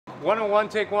101,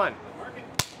 take one.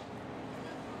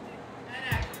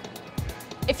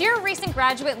 If you're a recent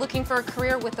graduate looking for a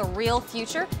career with a real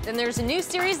future, then there's a new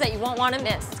series that you won't want to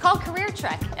miss. It's called Career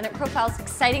Trek, and it profiles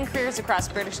exciting careers across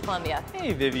British Columbia.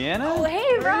 Hey, Viviana. Oh,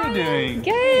 hey, Brian. How are you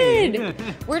doing?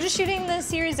 Good. We're just shooting the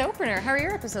series opener. How are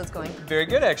your episodes going? Very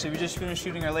good, actually. We just finished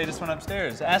shooting our latest one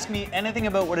upstairs. Ask me anything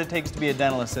about what it takes to be a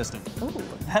dental assistant. Ooh.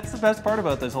 That's the best part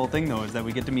about this whole thing, though, is that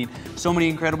we get to meet so many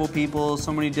incredible people,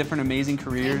 so many different amazing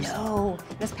careers. I know.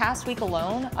 This past week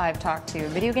alone, I've talked to a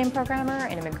video game programmer,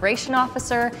 an immigration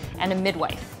officer, and a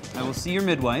midwife. I will see your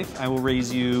midwife. I will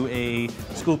raise you a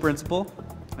school principal,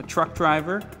 a truck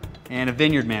driver, and a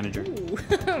vineyard manager.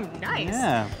 Ooh, nice.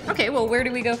 Yeah. Okay, well, where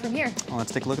do we go from here? Well,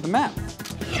 let's take a look at the map.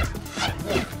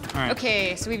 All right.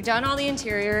 Okay, so we've done all the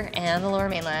interior and the Lower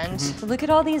Mainland. Look at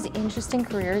all these interesting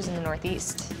careers in the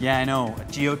Northeast. Yeah, I know. A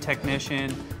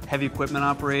geotechnician, heavy equipment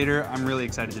operator. I'm really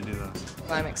excited to do those.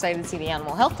 Well, I'm excited to see the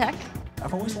animal health tech.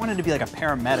 I've always wanted to be like a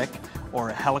paramedic or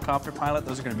a helicopter pilot.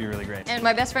 Those are going to be really great. And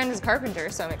my best friend is a carpenter,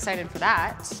 so I'm excited for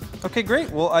that. Okay,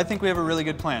 great. Well, I think we have a really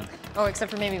good plan. Oh,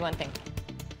 except for maybe one thing.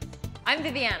 I'm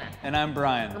Viviana, And I'm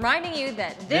Brian. reminding you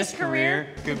that this career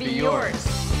could be yours.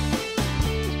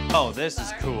 Oh, this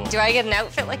is cool. Do I get an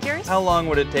outfit like yours? How long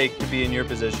would it take to be in your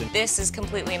position? This is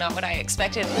completely not what I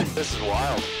expected. This is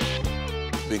wild.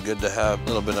 Be good to have a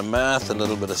little bit of math, a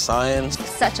little bit of science.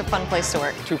 Such a fun place to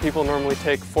work. Two people normally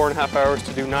take 4.5 hours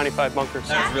to do 95 bunkers.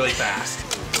 That's really fast.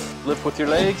 Lift with your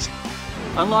legs,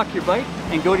 unlock your bike,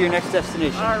 and go to your next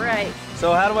destination. All right.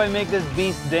 So how do I make this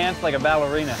beast dance like a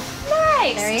ballerina?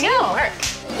 Nice. There you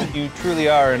go. You truly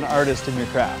are an artist in your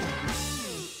craft.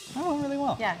 Oh, really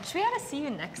well. Yeah. Should we have to see you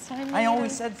next time? I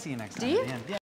always said see you next time. Do you? at the end. Yeah.